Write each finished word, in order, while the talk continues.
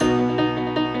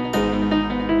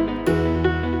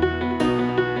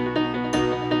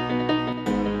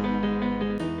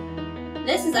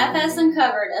FS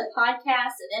Uncovered, a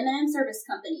podcast of M&M Service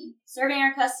Company, serving our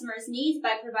customers' needs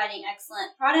by providing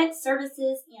excellent products,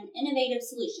 services, and innovative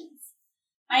solutions.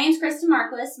 My name is Kristen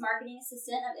Marquis, Marketing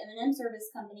Assistant of M&M Service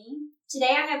Company.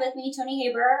 Today I have with me Tony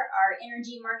Haber, our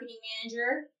Energy Marketing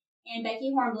Manager, and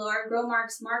Becky Hornblower,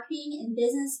 Growmark's Marketing and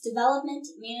Business Development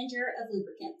Manager of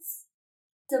Lubricants.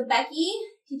 So Becky,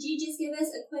 could you just give us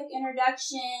a quick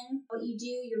introduction, what you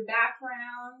do, your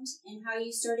background, and how you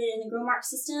started in the Growmark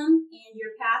system, and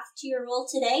your path to your role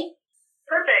today?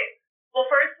 Perfect. Well,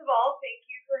 first of all, thank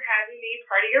you for having me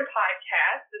part of your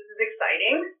podcast. This is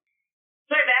exciting.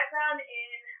 So my background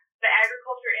in the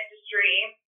agriculture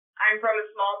industry, I'm from a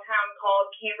small town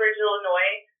called Cambridge,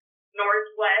 Illinois,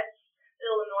 northwest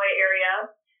Illinois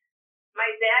area. My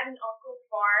dad and uncle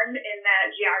farm in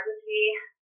that geography.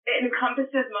 It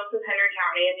encompasses most of Henry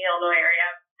County in the Illinois area.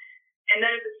 And then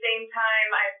at the same time,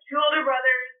 I have two older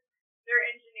brothers. They're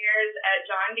engineers at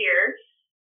John Deere.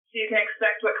 So you can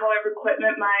expect what color of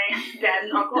equipment my dad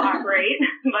and uncle operate.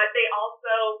 But they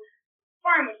also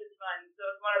farm, which is fun. So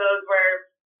it's one of those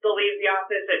where they'll leave the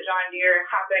office at John Deere,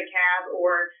 hop in a cab,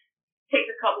 or take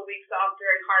a couple weeks off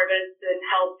during harvest and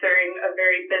help during a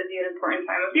very busy and important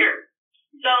time of year.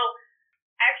 So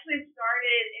I actually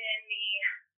started in the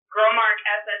Growmark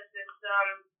FS system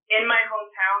in my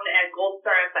hometown at Gold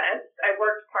Star FS. I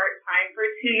worked part-time for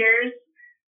 2 years.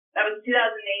 That was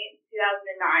 2008,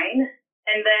 2009.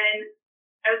 And then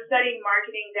I was studying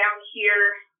marketing down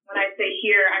here. When I say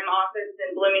here, I'm officed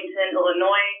in Bloomington,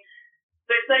 Illinois.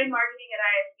 So I studied marketing at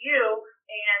ISU,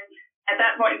 and at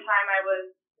that point in time, I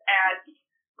was at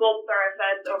Gold Star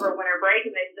FS over winter break,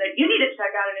 and they said, you need to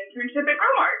check out an internship at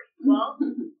Growmark. Well,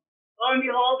 lo and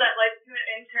behold, that led to an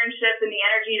internship in the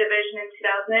energy division in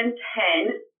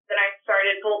 2010. Then I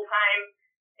started full-time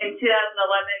in 2011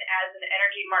 as an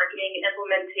energy marketing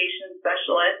implementation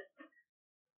specialist.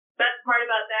 Best part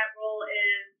about that role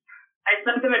is I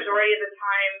spent the majority of the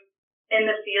time in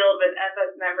the field with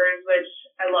FS members, which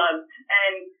I loved.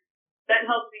 And that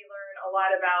helped me learn a lot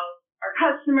about our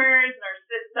customers and our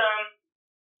system.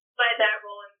 So I had that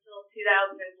role until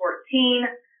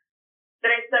 2014.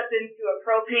 Then I stepped into a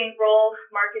propane role,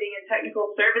 marketing and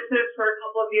technical services, for a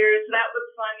couple of years. So that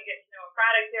was fun to get to know a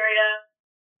product area.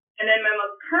 And then my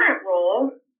most current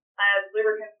role as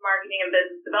lubricants marketing and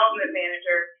business development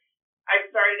manager, I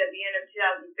started at the end of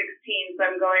 2016, so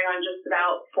I'm going on just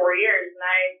about 4 years. And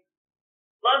I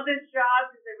love this job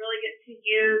because I really get to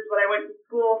use what I went to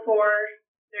school for.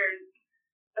 There's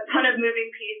a ton of moving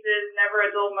pieces, never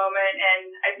a dull moment. And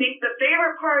I think the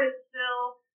favorite part is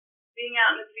still being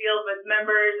out in the field with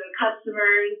members and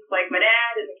customers like my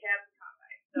dad and the cabs and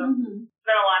combine. So It's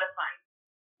been a lot of fun.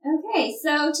 Okay,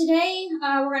 so today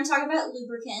we're going to talk about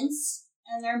lubricants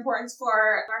and their importance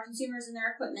for our consumers and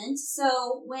their equipment.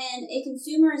 So when a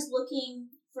consumer is looking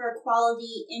for a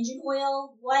quality engine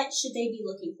oil, what should they be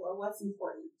looking for? What's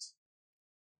important?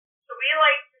 So we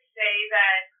like to say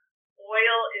that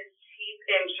oil is cheap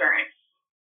insurance.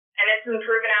 And it's been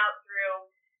proven out through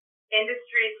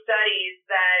industry studies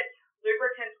that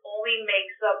lubricants only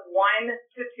makes up 1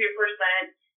 to 2%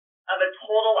 of a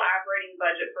total operating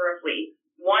budget for a fleet.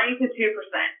 1 to 2%,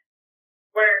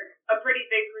 where a pretty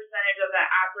big percentage of that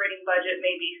operating budget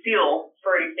may be fuel,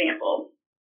 for example.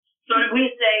 So when we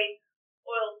say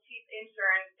oil cheap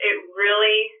insurance, it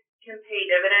really can pay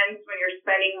dividends when you're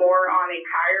spending more on a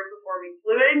higher performing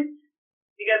fluid,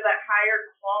 because that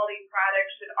higher quality product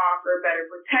should offer better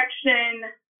protection,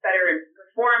 better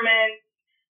performance,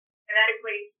 and that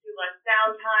equates to less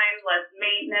downtime, less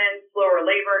maintenance, lower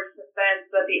labor expense.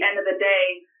 But at the end of the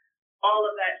day, all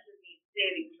of that should be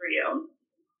savings for you.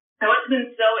 Now, what's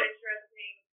been so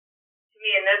interesting to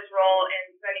me in this role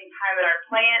and spending time at our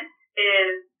plant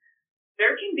is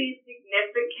there can be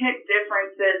significant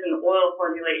differences in oil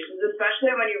formulations,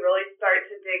 especially when you really start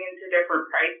to dig into different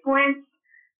price points.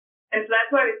 And so that's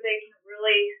why we say it can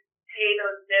really pay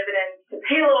those dividends to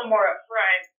pay a little more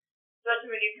upfront,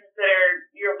 especially when you consider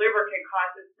your lubricant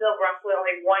cost is still roughly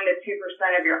only 1 to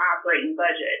 2% of your operating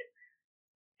budget.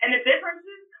 And the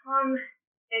differences come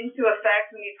into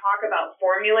effect when you talk about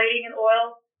formulating an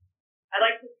oil. I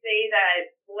like to say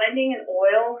that blending an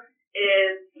oil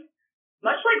is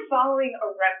much like following a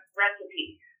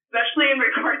recipe, especially in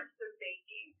regards to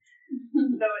baking.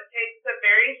 So it takes a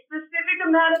very specific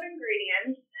amount of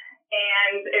ingredients,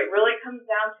 and it really comes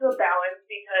down to a balance,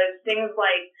 because things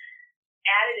like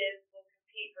additives will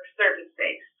compete for surface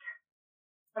space.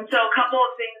 And so a couple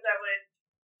of things I would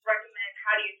recommend,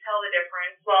 how do you tell the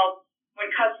difference? Well,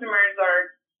 when customers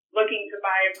are looking to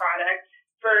buy a product,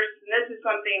 first, and this is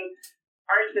something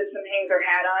our system hangs their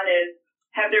hat on, is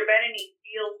have there been any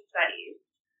field studies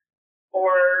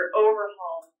or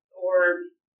overhauls or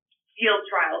field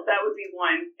trials. That would be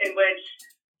one in which,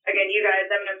 again, you guys,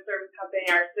 M&M Service Company,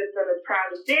 our system is proud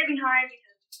to stand behind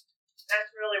because that's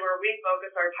really where we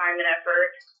focus our time and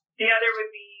effort. The other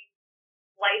would be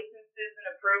licenses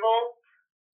and approvals.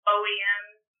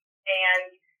 OEMs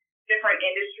and different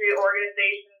industry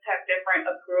organizations have different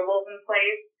approvals in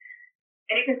place.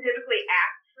 And you can typically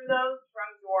ask for those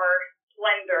from your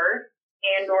blender,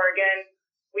 and or again,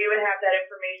 we would have that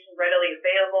information readily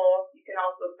available. You can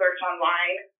also search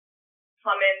online.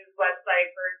 Cummins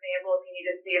website, for example, if you need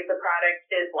to see if the product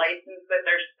is licensed with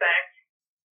their spec.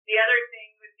 The other thing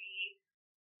would be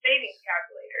savings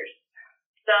calculators.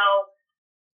 So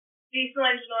diesel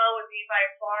engine oil would be by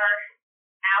far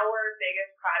our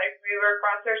biggest product mover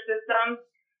across our system.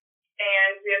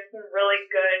 And we have some really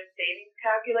good savings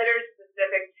calculators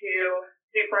specific to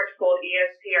Super X Gold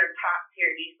ESP, our top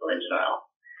tier diesel engine oil.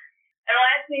 And the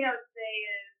last thing I would say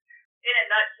is, in a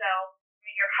nutshell,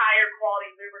 your higher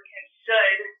quality lubricant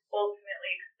should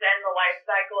ultimately extend the life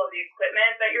cycle of the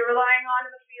equipment that you're relying on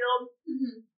in the field.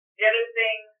 Mm-hmm. The other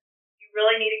thing, you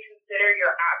really need to consider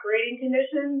your operating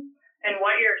conditions and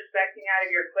what you're expecting out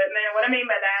of your equipment. And what I mean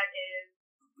by that is,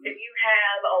 if you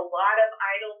have a lot of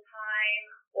idle time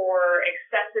or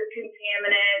excessive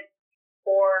contaminants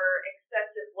or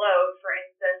excessive load, for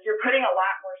instance, you're putting a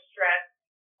lot more stress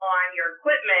on your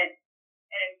equipment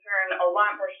and in turn a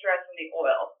lot more stress on the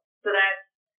oil. So that's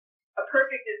a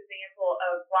perfect example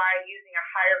of why using a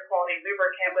higher quality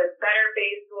lubricant with better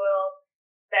base oil,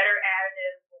 better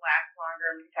additives will last longer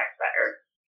and protect better.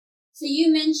 So you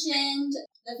mentioned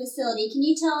the facility. Can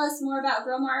you tell us more about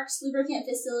Growmark's lubricant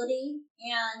facility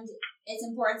and its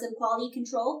importance of quality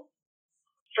control?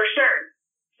 For sure.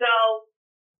 So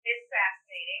it's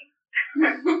fascinating,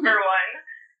 for one.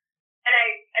 And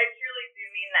I truly do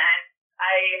mean that.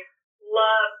 I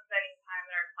love spending time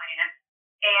in our plant.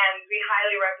 And we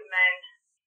highly recommend,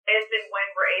 if and when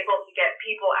we're able to get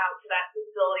people out to that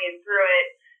facility and through it,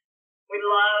 we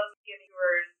love giving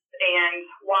tours and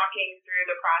walking through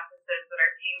the processes that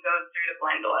our team goes through to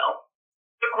blend oil.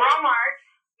 The Growmark,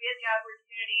 we had the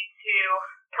opportunity to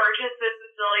purchase this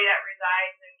facility that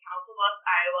resides in Council Bluffs,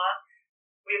 Iowa.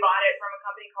 We bought it from a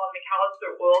company called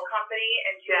McAllister Oil Company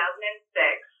in 2006.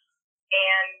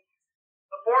 And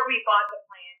before we bought the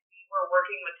plant, we were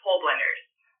working with toll blenders.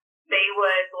 They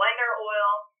would blend our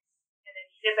oil and then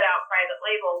ship it out private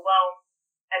label. Well,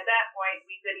 at that point,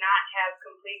 we did not have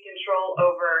complete control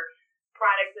over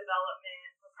product development,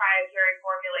 proprietary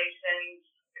formulations,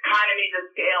 economies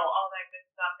of scale, all that good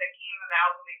stuff that came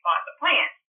about when we bought the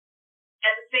plant.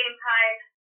 At the same time,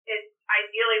 it's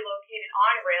ideally located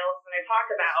on rails. When I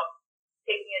talk about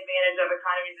taking advantage of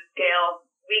economies of scale,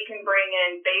 we can bring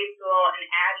in base oil and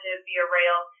additives via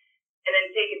rail and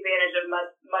then take advantage of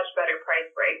much better price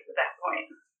breaks at that point.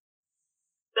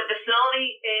 The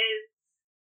facility is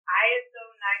ISO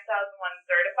 9001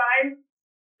 certified.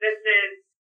 This is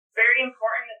very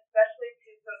important, especially to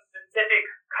some specific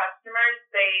customers.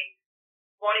 They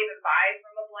won't even buy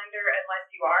from a blender unless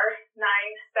you are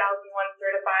 9001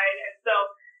 certified. And so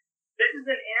this is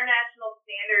an international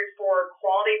standard for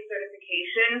quality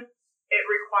certification. It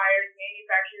requires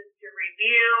manufacturers to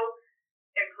review,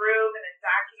 improve, and then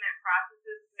document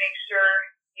processes to make sure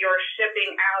you're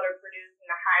shipping out or producing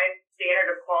the highest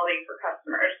standard of quality for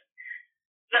customers.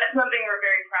 So that's something we're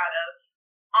very proud of.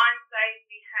 On site,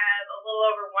 we have a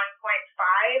little over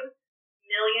 1.5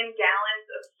 million gallons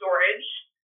of storage.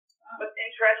 What's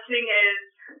interesting is,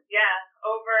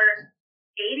 over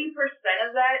 80%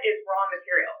 of that is raw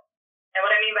material. And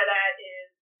what I mean by that is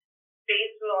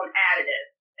base oil and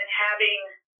additives. And having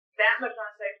that much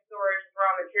on-site storage of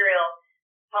raw material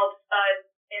helps us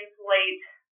insulate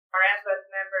our FS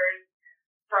members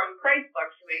from price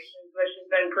fluctuations, which has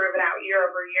been proven out year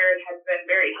over year and has been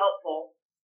very helpful.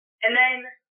 And then,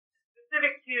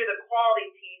 specific to the quality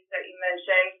piece that you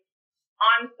mentioned,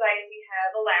 on-site we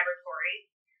have a laboratory.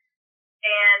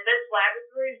 And this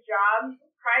laboratory's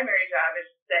primary job, I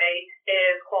should say,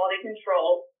 is quality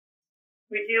control.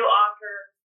 We do offer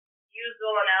used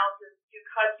oil analysis to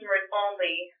customers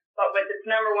only, but with its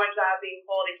number one job being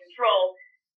quality control,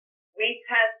 we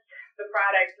test the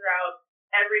product throughout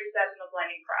every step in the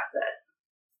blending process.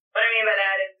 What I mean by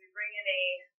that is we bring in a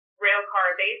rail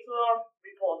car base oil,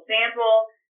 we pull a sample,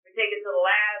 we take it to the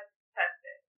lab, test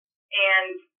it.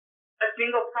 And a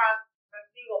single product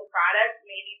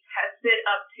may be tested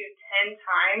up to 10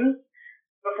 times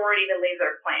before it even leaves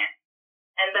our plant.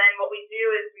 And then what we do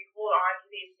is we hold on to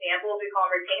these samples, we call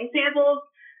them retained samples.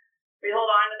 We hold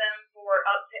on to them for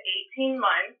up to 18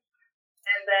 months,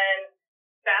 and then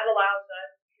that allows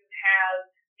us to have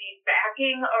the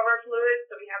backing of our fluids.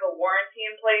 So we have a warranty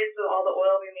in place with all the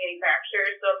oil we manufacture.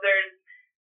 So if there's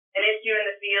an issue in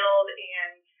the field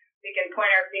and we can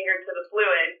point our finger to the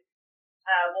fluid,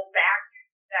 we'll back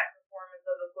that performance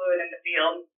of the fluid in the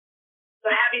field.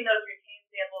 So having those retained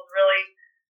samples really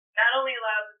not only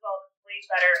allows us all to sleep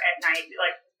better at night, we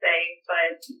like to say,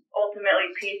 but ultimately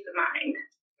peace of mind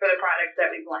for the products that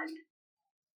we blend.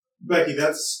 Becky,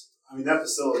 that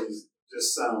facility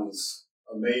just sounds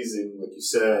amazing. Like you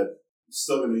said, I'm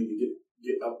still going to need to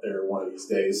get up there one of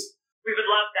these days. We would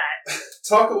love that.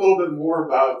 Talk a little bit more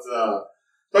about.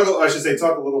 Talk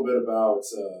a little bit about.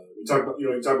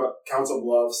 You talk about Council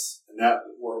Bluffs and that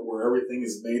where everything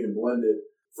is made and blended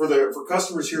for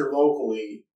customers here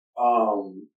locally.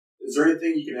 Is there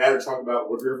anything you can add or talk about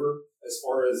Wood River as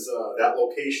far as that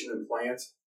location and plant?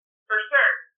 For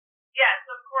sure. Yes,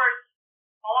 of course.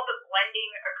 All of the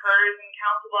blending occurs in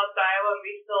Council Bluffs, Iowa, and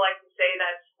we still like to say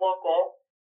that's local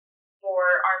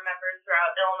for our members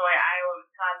throughout Illinois, Iowa,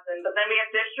 Wisconsin. But then we have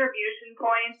distribution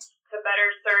points to better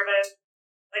service,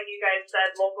 like you guys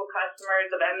said, local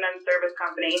customers of M&M Service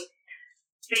Company.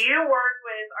 So you work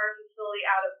with our facility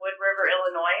out of Wood River,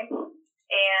 Illinois,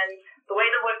 and the way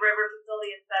the Wood River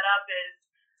facility is set up is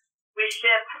we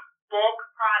ship bulk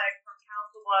product from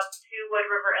Council Bluffs to Wood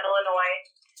River, Illinois,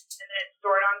 and then it's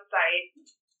stored on site.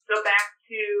 So back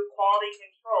to quality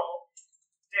control,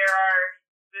 there are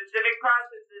specific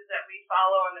processes that we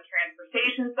follow on the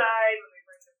transportation side when we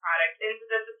bring the product into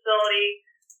the facility,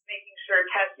 making sure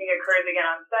testing occurs again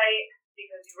on site,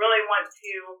 because you really want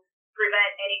to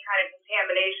prevent any kind of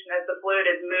contamination as the fluid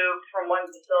is moved from one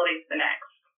facility to the next.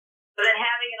 So then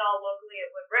having it all locally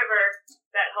at Wood River,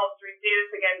 that helps reduce,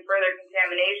 again, further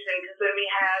contamination, because then we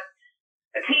have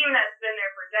a team that's been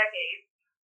there for decades,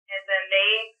 and then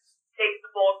they take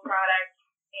the bulk product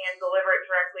and deliver it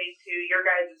directly to your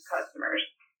guys' customers.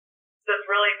 So it's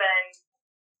really been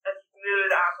a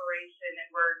smooth operation,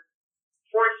 and we're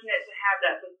fortunate to have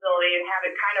that facility and have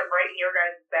it kind of right in your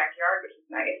guys' backyard, which is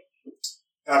nice.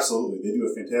 Absolutely. They do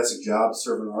a fantastic job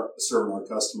serving our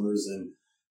customers and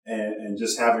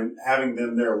just having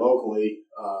them there locally,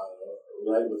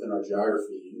 right within our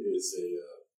geography is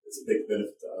a big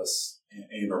benefit to us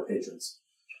and our patrons.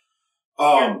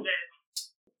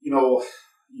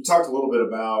 You talked a little bit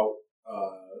about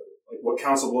like what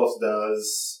Council Bluffs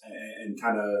does and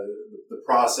kind of the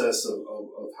process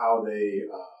of how they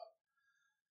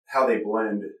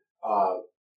blend.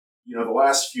 The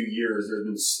last few years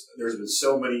there's been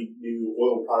so many new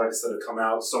oil products that have come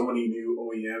out, so many new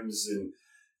OEMs,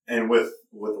 and with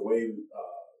the way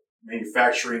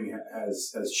manufacturing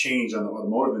has changed on the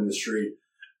automotive industry.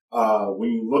 When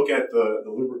you look at the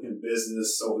lubricant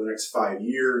business over the next 5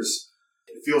 years,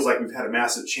 it feels like we've had a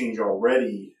massive change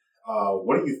already.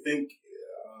 What do you think?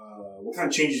 What kind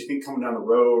of changes do you think coming down the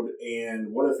road,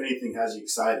 and what, if anything, has you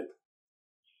excited?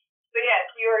 So yes,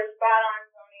 you are spot on,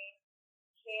 Tony.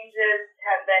 Changes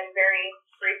have been very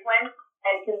frequent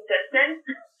and consistent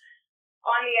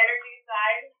on the energy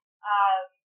side.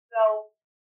 So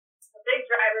a big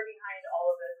driver behind all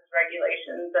of this is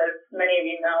regulations, as many of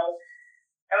you know.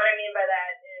 And what I mean by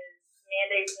that is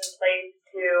mandates in place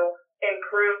to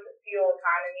improve fuel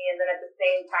economy and then at the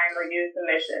same time reduce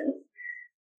emissions.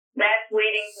 That's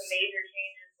leading to major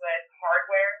changes with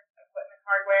equipment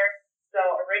hardware. So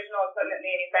original equipment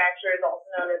manufacturers, also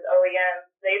known as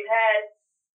OEMs, they've had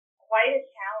quite a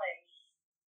challenge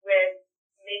with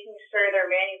making sure they're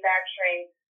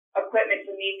manufacturing equipment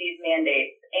to meet these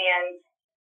mandates. And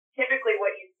typically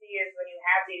what you see is when you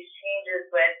have these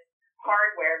changes with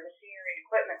hardware, machinery,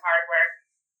 equipment hardware,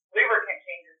 lubricant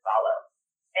changes follow.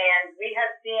 And we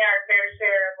have seen our fair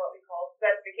share of what we call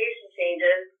specification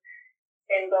changes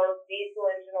in both diesel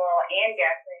engine oil and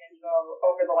gasoline engine oil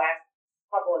over the last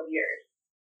couple of years.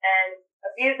 And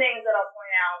a few things that I'll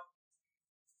point out,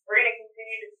 we're going to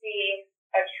continue to see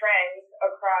a trend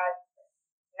across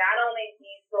not only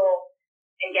diesel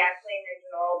and gasoline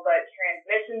engine oil, but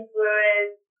transmission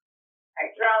fluids,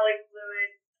 hydraulic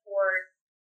fluids, towards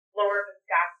lower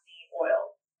viscosity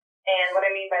oils. And what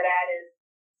I mean by that is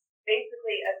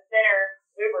basically a thinner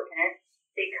lubricant,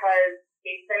 because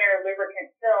a thinner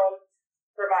lubricant film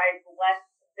provides less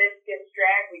viscous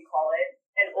drag, we call it,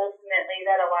 and ultimately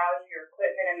that allows your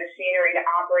equipment and machinery to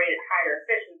operate at higher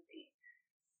efficiency.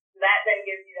 That then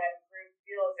gives you that improved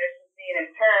fuel efficiency, and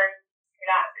in turn,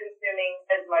 you're not consuming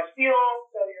as much fuel,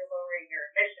 so you're lowering your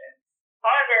emissions.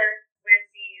 However, with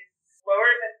these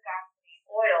lower viscosity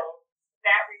oils,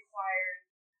 that requires,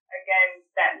 again,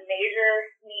 that major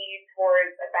need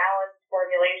towards a balanced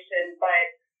formulation,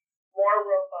 but more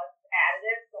robust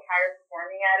additives, so higher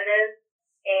performing additives,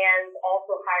 and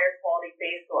also higher quality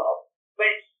base oil,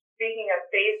 which speaking of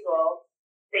base oil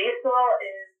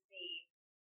is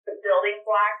the building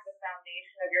block, the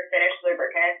foundation of your finished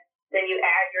lubricant. Then you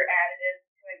add your additives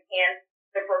to enhance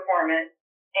the performance.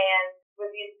 And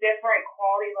with these different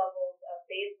quality levels of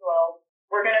base oil,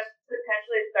 we're going to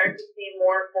potentially start to see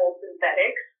more full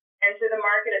synthetics enter the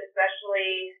market,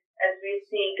 especially as we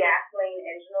see gasoline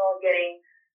engine oil getting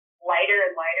lighter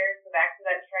and lighter. So back to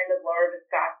that trend of lower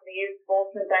viscosities, full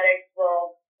synthetics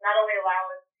will not only allow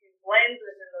us to blend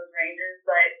within those ranges,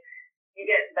 but you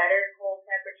get better cold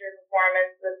temperature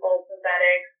performance with full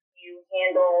synthetics. You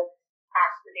handle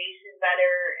oxidation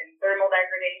better and thermal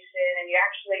degradation, and you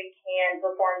actually can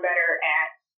perform better at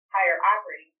higher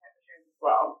operating temperatures as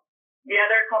well. The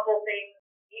other couple things,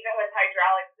 even with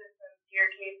hydraulic systems, gear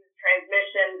cases,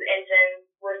 transmissions, engines,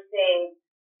 we're seeing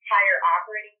higher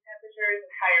operating temperatures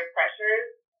and higher pressures.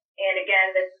 And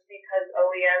again, this is because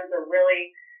OEMs are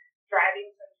really driving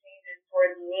some changes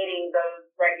towards meeting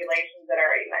those regulations that I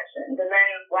already mentioned. And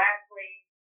then lastly,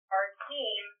 our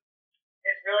team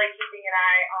is really keeping an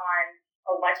eye on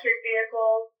electric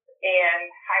vehicles and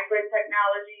hybrid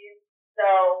technologies.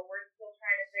 So we're still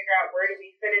trying to figure out where do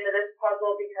we fit into this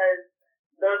puzzle, because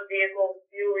those vehicles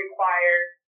do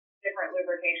require different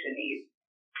lubrication needs.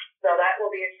 So that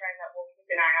will be a trend that we'll keep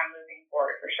an eye on moving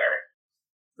forward for sure.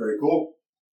 Very cool.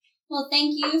 Well,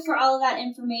 thank you for all of that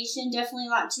information. Definitely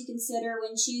a lot to consider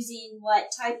when choosing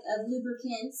what type of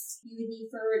lubricants you would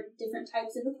need for different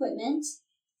types of equipment.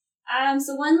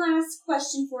 So one last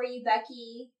question for you,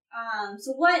 Becky.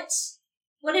 So what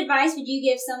advice would you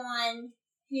give someone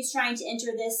who's trying to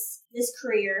enter this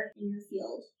career in your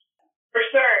field? For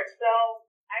sure. So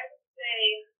I would say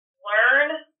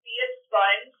learn, be a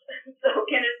sponge,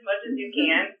 soak in as much as you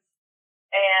can.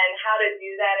 And how to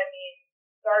do that, I mean,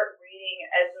 start reading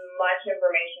as much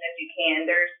information as you can.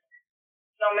 There's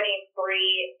so many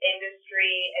free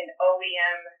industry and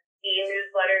OEM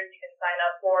e-newsletters you can sign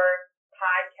up for,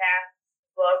 podcasts,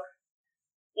 books,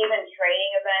 even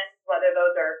training events, whether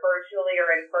those are virtually or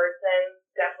in person.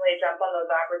 Definitely jump on those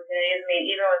opportunities. I mean,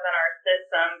 even within our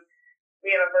system,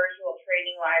 we have a virtual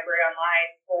training library online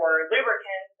for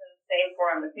lubricants, and same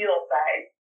for on the fuel side.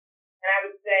 And I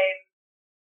would say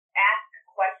ask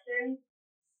questions.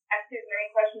 Ask as many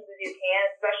questions as you can,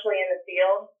 especially in the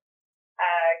field.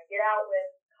 Get out with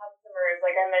customers.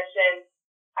 Like I mentioned,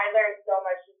 I learned so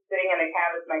much just sitting in the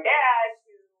cab with my dad,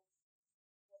 who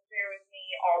will share with me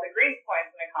all the grease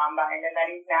points in a combine, and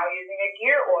that he's now using a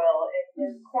gear oil in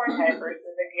his corn head versus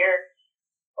a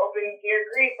open gear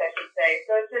grease, I should say.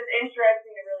 So it's just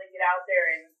interesting to really get out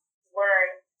there and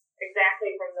learn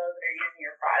exactly from those that are using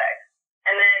your products.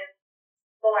 And then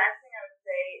the last thing I would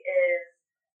say is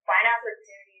find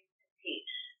opportunities to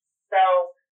teach. So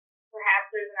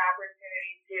perhaps there's an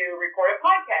opportunity to record a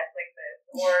podcast like this,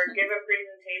 or give a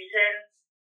presentation,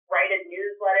 write a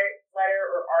newsletter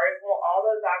or article. All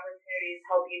those opportunities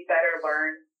help you better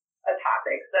learn a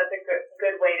topic. So that's a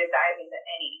good way to dive into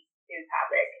any new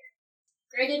topic.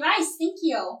 Great advice. Thank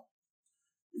you.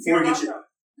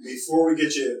 Before we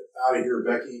get you out of here,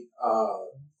 Becky,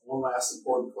 one last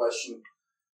important question.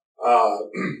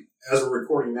 As we're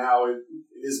recording now, it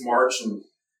is March, and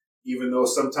even though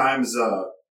sometimes,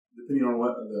 depending on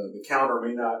what the calendar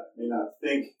may not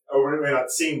think, or it may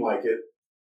not seem like it,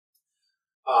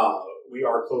 we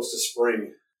are close to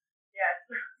spring.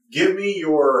 Yes. Give me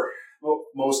your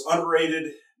most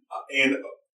underrated and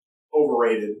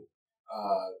overrated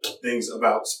things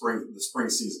about the spring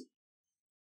season.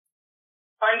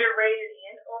 Underrated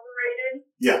and overrated?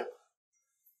 Yeah.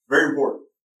 Very important.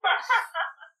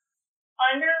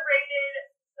 Underrated.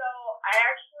 So I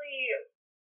actually,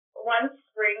 once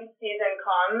spring season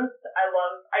comes, I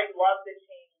love the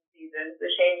change in seasons, the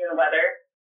change in weather.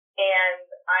 And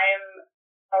I'm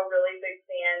a really big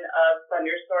fan of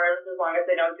thunderstorms as long as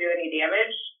they don't do any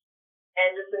damage.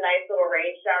 And just a nice little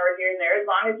rain shower here and there, as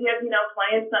long as you have,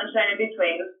 plenty of sunshine in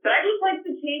between. But I just like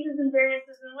the changes and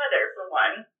variances in weather, for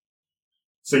one.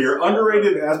 So your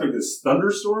underrated aspect is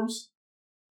thunderstorms?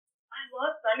 I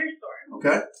love thunderstorms.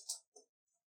 Okay.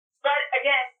 But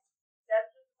again, that's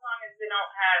just as long as they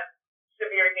don't have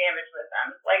severe damage with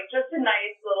them. Like just a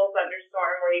nice little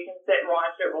thunderstorm where you can sit and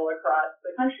watch it roll across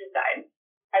the countryside.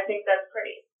 I think that's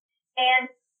pretty. And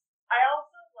I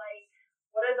also like,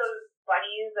 what are those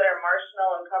bunnies that are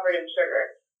marshmallow and covered in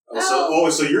sugar?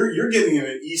 So you're getting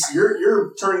an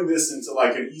you're turning this into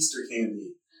like an Easter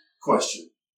candy question.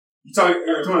 You're talking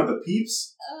about the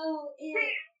Peeps? Oh,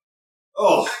 yeah.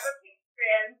 Oh.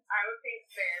 I'm a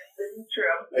Peeps fan. This is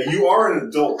true. You are an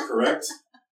adult, correct?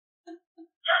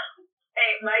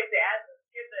 Hey, my dad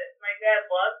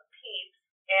loves Peeps,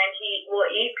 and he will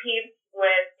eat Peeps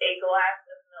with a glass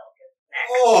of milk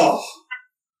Oh.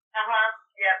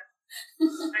 Yep.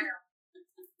 I know.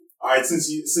 All right. Since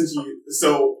you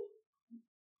so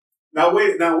now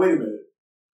wait a minute.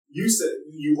 You said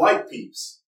you like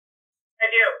Peeps. I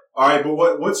do. All right,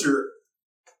 but what's your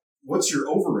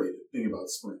overrated thing about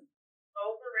spring?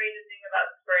 Overrated thing about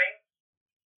spring?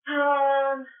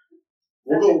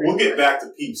 We'll get back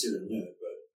to Peeps in a minute,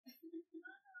 but.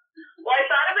 Well, I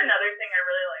thought of another thing I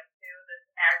really like too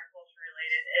that's agriculture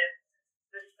related is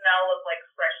the smell of like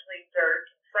freshly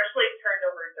turned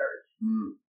over dirt.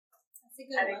 Mm. That's a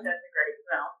good I one. think that's a great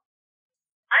smell.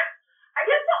 I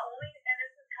guess the only, and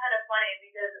this is kind of funny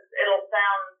because it'll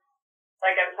sound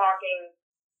like I'm talking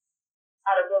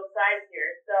out of both sides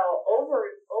here. So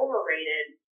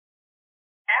overrated.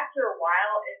 After a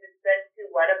while, if it's been too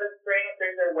wet of a spring, if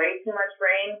there's way too much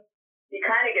rain, you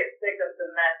kind of get sick of the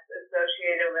mess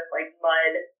associated with like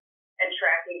mud and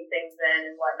tracking things in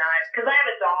and whatnot. Because I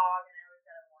have a dog and I always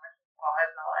gotta wash his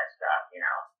paws and all that stuff, you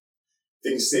know.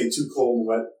 Things stay too cold and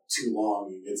wet too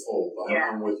long, it gets old.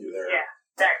 I'm with you there. Yeah,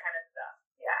 that kind of stuff.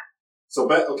 Yeah.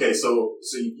 So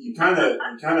you kind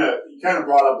of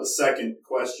brought up a second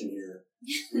question here.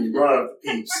 When you brought up the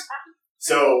Peeps.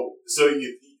 So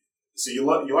you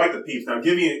like the Peeps. Now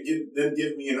give me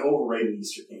an overrated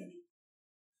Easter candy.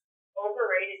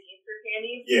 Overrated Easter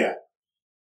candy? Yeah.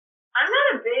 I'm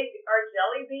not a big, are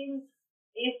jelly beans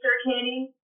Easter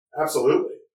candy?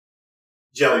 Absolutely.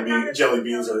 Jelly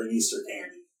beans are an Easter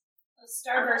candy. Those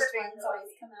Starburst ones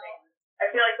always come out. I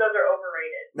feel like those are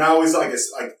overrated. Now is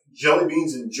like jelly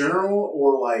beans in general,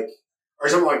 or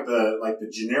something like the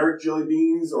generic jelly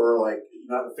beans, or like you're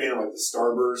not a fan of like the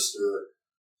Starburst, or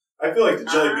I feel like the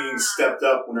jelly beans stepped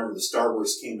up whenever the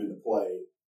Starburst came into play,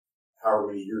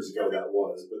 however many years ago that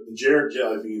was. But the generic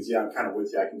jelly beans, yeah, I'm kind of with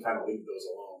you. I can kind of leave those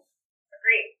alone.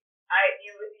 Agreed.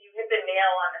 You hit the nail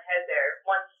on the head there.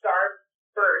 One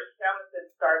Starburst. I almost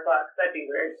said Starbucks. That'd be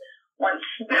weird.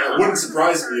 It wouldn't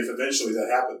surprise me if eventually that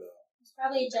happened, though. It's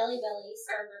probably a Jelly Belly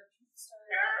Starbucks.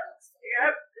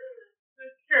 Yep.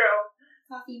 It's true.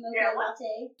 Coffee mocha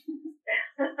latte.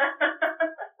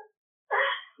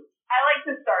 I like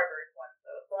the Starburst ones,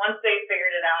 though. So once they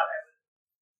figured it out, I was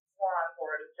more on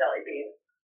board with jelly beans.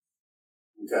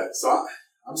 Okay, so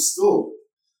I'm still.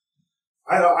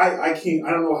 I don't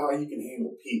know how you can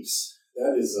handle Peeps.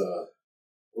 That is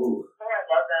ooh. Oh, I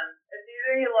love them. It's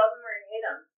either you love them or you hate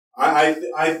them.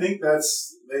 I think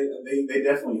that's they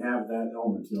definitely have that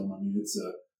element to them. I mean, it's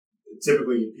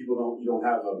typically you don't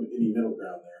have any middle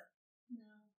ground there. No.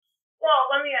 Well,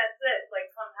 let me ask this: like,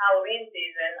 come Halloween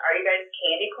season, are you guys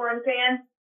candy corn fans?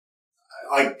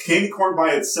 Like candy corn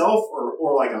by itself, or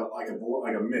like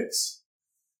a mix.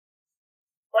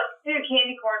 Let's do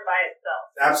candy corn by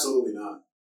itself. Absolutely not.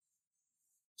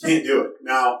 Can't do it.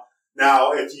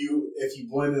 Now, if you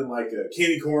blend in like a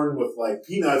candy corn with like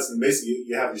peanuts, and basically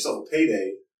you have yourself a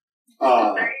payday.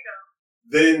 There you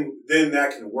go. Then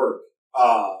that can work.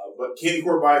 But candy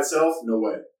corn by itself, no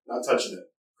way. Not touching it.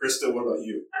 Krista, what about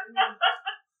you?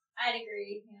 I'd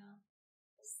agree. Yeah.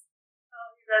 Oh,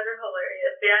 you guys are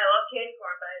hilarious. Yeah, I love candy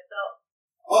corn by itself.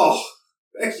 Oh,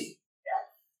 Becky. Yeah,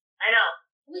 I know.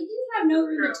 Well, you have no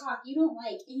room to talk. You don't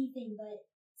like anything but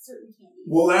certain candies.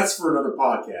 Well, that's for another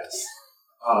podcast.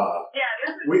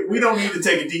 Yeah, we don't need to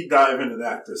take a deep dive into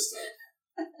that, Krista.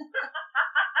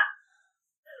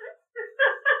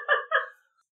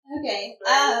 Okay.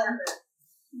 Now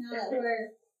that we're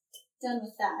done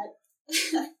with that.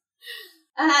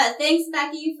 Thanks,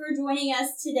 Becky, for joining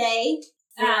us today.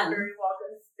 You're very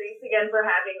welcome. Thanks again for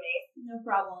having me. No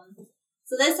problem.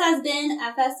 So this has been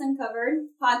FS Uncovered,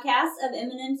 podcast of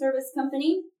M&M Service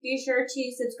Company. Be sure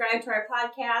to subscribe to our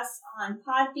podcast on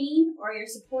Podbean or your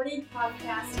supported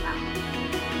podcast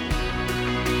app.